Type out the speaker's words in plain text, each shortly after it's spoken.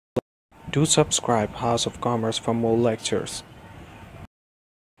Do subscribe House of Commerce for more lectures.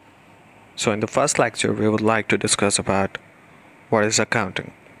 So in the first lecture, we would like to discuss about what is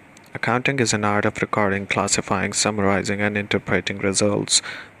accounting. Accounting is an art of recording, classifying, summarizing, and interpreting results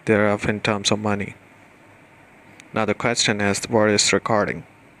thereof in terms of money. Now the question is, what is recording?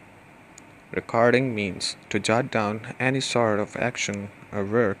 Recording means to jot down any sort of action or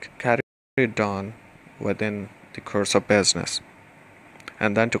work carried on within the course of business,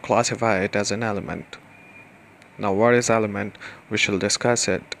 and then to classify it as an element. Now what is element? We shall discuss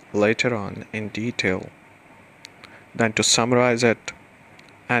it later on in detail. Then to summarize it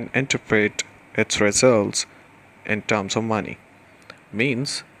and interpret its results in terms of money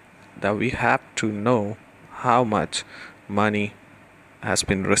means that we have to know how much money has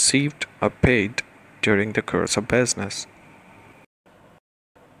been received or paid during the course of business.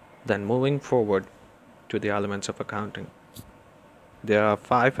 Then moving forward to the elements of accounting. There are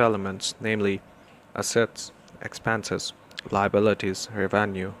 5 elements, namely assets, expenses, liabilities,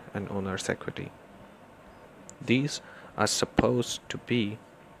 revenue, and owner's equity. These are supposed to be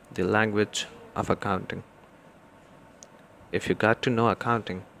the language of accounting. If you got to know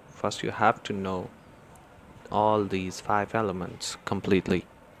accounting, first you have to know all these 5 elements completely.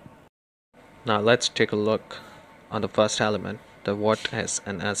 Now let's take a look on the first element, the what is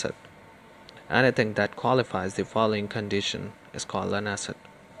an asset. Anything that qualifies the following condition is called an asset.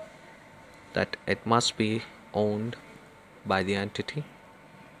 That it must be owned by the entity.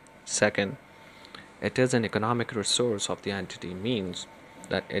 Second, it is an economic resource of the entity, means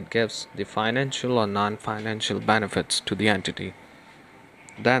that it gives the financial or non-financial benefits to the entity.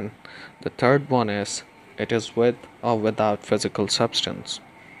 Then the third one is it is with or without physical substance,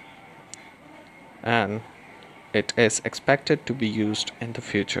 and it is expected to be used in the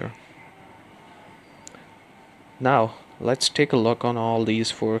future. Now let's take a look on all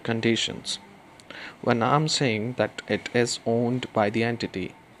these 4 conditions. When I'm saying that it is owned by the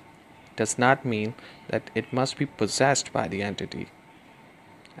entity, does not mean that it must be possessed by the entity.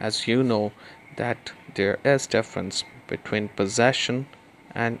 As you know that there is difference between possession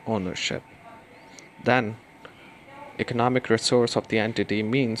and ownership. Then economic resource of the entity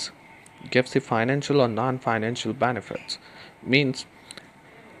means gives the financial or non-financial benefits, means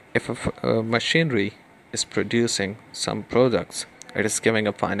if a machinery is producing some products, it is giving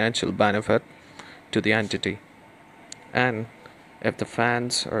a financial benefit to the entity. And if the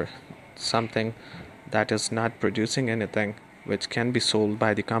fans or something that is not producing anything which can be sold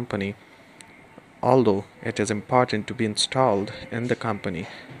by the company, although it is important to be installed in the company,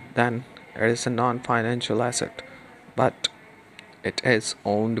 then it is a non-financial asset, but it is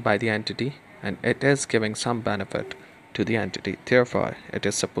owned by the entity and it is giving some benefit to the entity. Therefore, it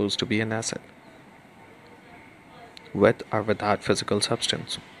is supposed to be an asset. With or without physical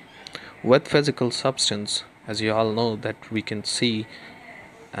substance. With physical substance, as you all know, that we can see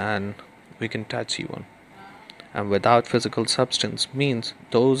and we can touch even. And without physical substance means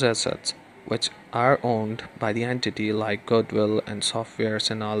those assets which are owned by the entity, like goodwill and softwares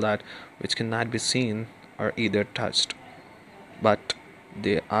and all that, which cannot be seen or either touched, but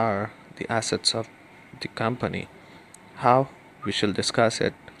they are the assets of the company. How? We shall discuss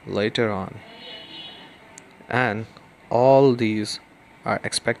it later on. And all these are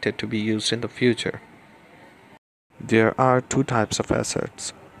expected to be used in the future. There are 2 types of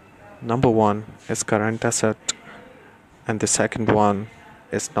assets. Number 1 is current asset, and the second one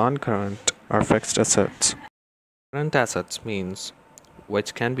is non-current or fixed assets. Current assets means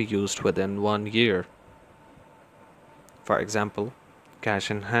which can be used within 1 year. For example,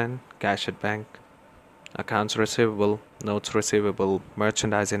 cash in hand, cash at bank, accounts receivable, notes receivable,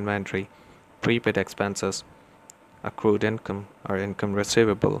 merchandise inventory, prepaid expenses, accrued income or income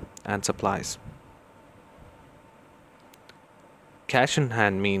receivable, and supplies. Cash in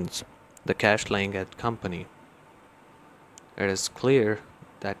hand means the cash lying at company. It is clear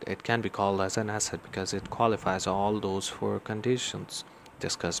that it can be called as an asset because it qualifies all those 4 conditions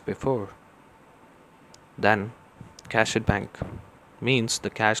discussed before. Then cash at bank means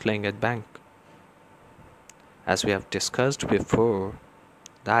the cash lying at bank. As we have discussed before,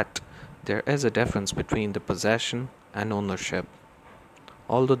 that there is a difference between the possession and ownership.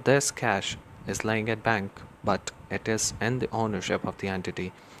 Although this cash is lying at bank, but it is in the ownership of the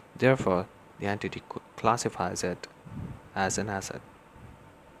entity, therefore the entity classifies it as an asset.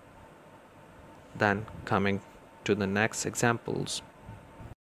 Then coming to the next examples.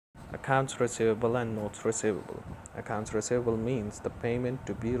 Accounts receivable and notes receivable. Accounts receivable means the payment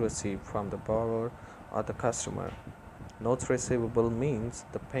to be received from the borrower or the customer. Notes receivable means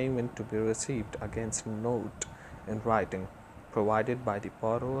the payment to be received against a note in writing provided by the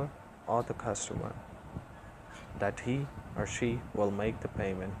borrower or the customer that he or she will make the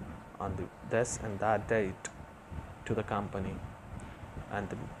payment on this and that date to the company, and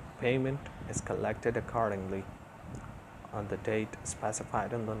the payment is collected accordingly on the date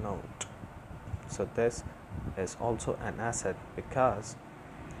specified in the note. So this is also an asset because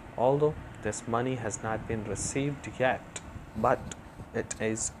although this money has not been received yet, but it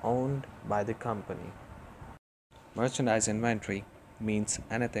is owned by the company. Merchandise inventory means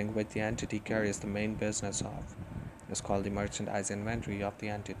anything which the entity carries the main business of is called the merchandise inventory of the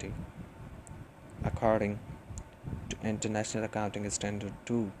entity. According to International Accounting Standard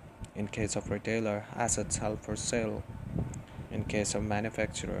 2, in case of retailer, assets held for sale; in case of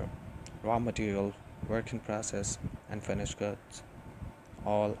manufacturer, raw material, work in process, and finished goods.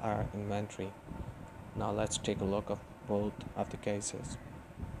 All are inventory. Now let's take a look at both of the cases.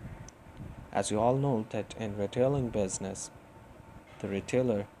 As you all know that in retailing business, the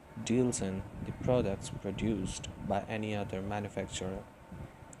retailer deals in the products produced by any other manufacturer.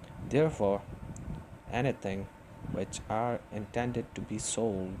 Therefore, anything which are intended to be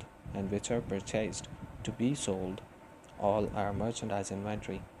sold and which are purchased to be sold, all are merchandise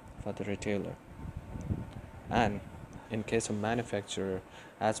inventory for the retailer. And in case of manufacturer,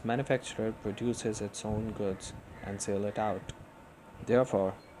 as manufacturer produces its own goods and sell it out.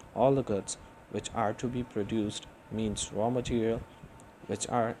 Therefore, all the goods which are to be produced means raw material, which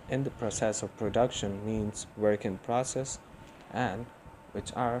are in the process of production means work in process, and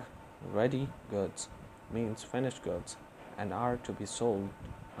which are ready goods means finished goods and are to be sold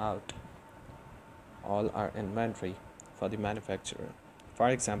out. All are inventory for the manufacturer. For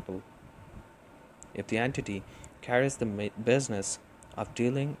example, if the entity carries the business of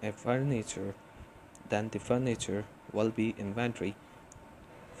dealing a furniture, then the furniture will be inventory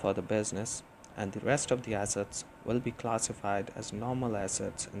for the business, and the rest of the assets will be classified as normal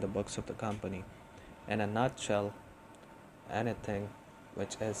assets in the books of the company. In a nutshell, anything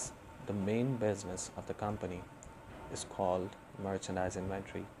which is the main business of the company is called merchandise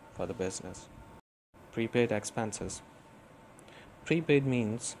inventory for the business. Prepaid expenses. Prepaid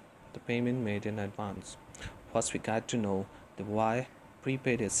means the payment made in advance. First, we got to know the why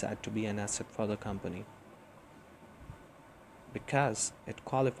prepaid is said to be an asset for the company. Because it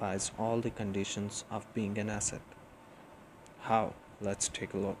qualifies all the conditions of being an asset. How? Let's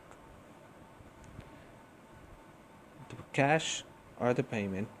take a look. The cash or the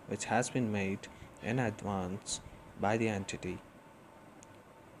payment which has been made in advance by the entity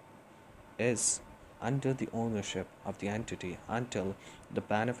is under the ownership of the entity until the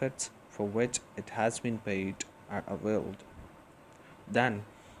benefits for which it has been paid are availed. Then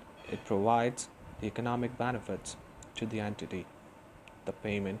it provides the economic benefits to the entity, the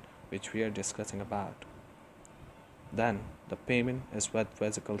payment which we are discussing about. Then the payment is with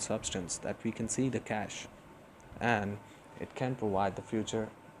physical substance that we can see the cash, and it can provide the future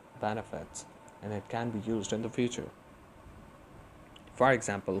benefits and it can be used in the future. For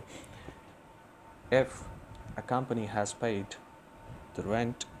example, if a company has paid the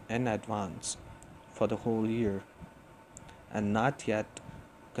rent in advance for the whole year and not yet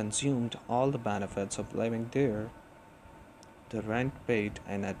consumed all the benefits of living there, the rent paid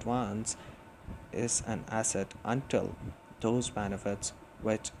in advance is an asset until those benefits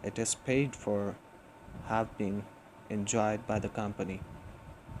which it is paid for have been enjoyed by the company.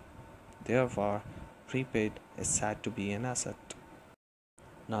 Therefore, prepaid is said to be an asset.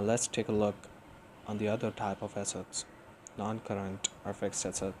 Now let's take a look on the other type of assets, non-current or fixed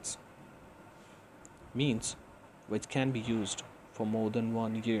assets. Means which can be used for more than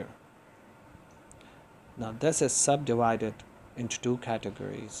 1 year. Now this is subdivided into two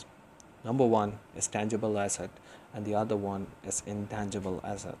categories. Number one is tangible asset and the other one is intangible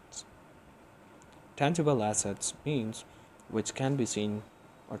assets. Tangible assets means which can be seen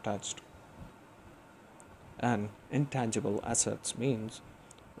or touched, and intangible assets means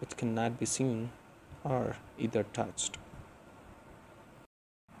which cannot be seen or either touched.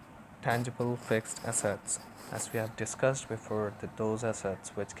 Tangible fixed assets, as we have discussed before, that those assets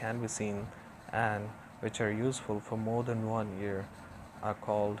which can be seen and which are useful for more than 1 year are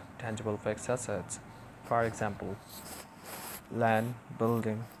called tangible fixed assets. For example, land,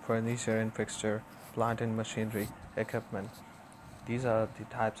 building, furniture and fixture, plant and machinery, equipment. These are the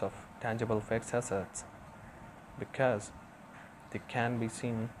types of tangible fixed assets because they can be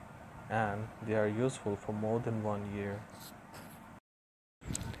seen and they are useful for more than 1 year.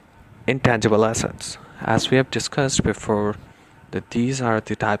 Intangible assets, as we have discussed before, that these are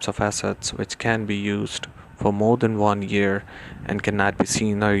the types of assets which can be used for more than 1 year and cannot be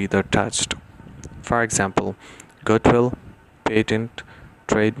seen or either touched. For example, goodwill, patent,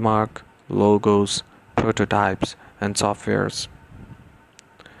 trademark, logos, prototypes, and softwares.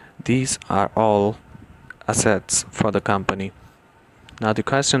 These are all assets for the company. Now the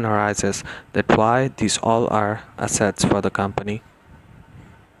question arises that why these all are assets for the company?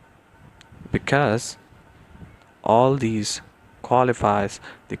 Because all these qualifies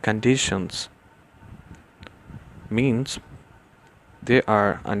the conditions, means they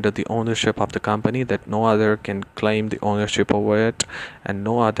are under the ownership of the company, that no other can claim the ownership over it and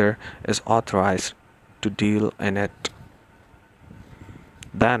no other is authorized to deal in it.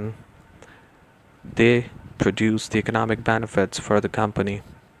 Then they produce the economic benefits for the company,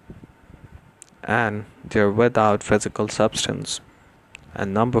 and they're without physical substance.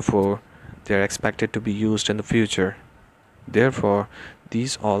 And number 4, they're expected to be used in the future. Therefore,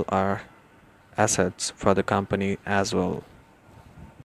 these all are assets for the company as well.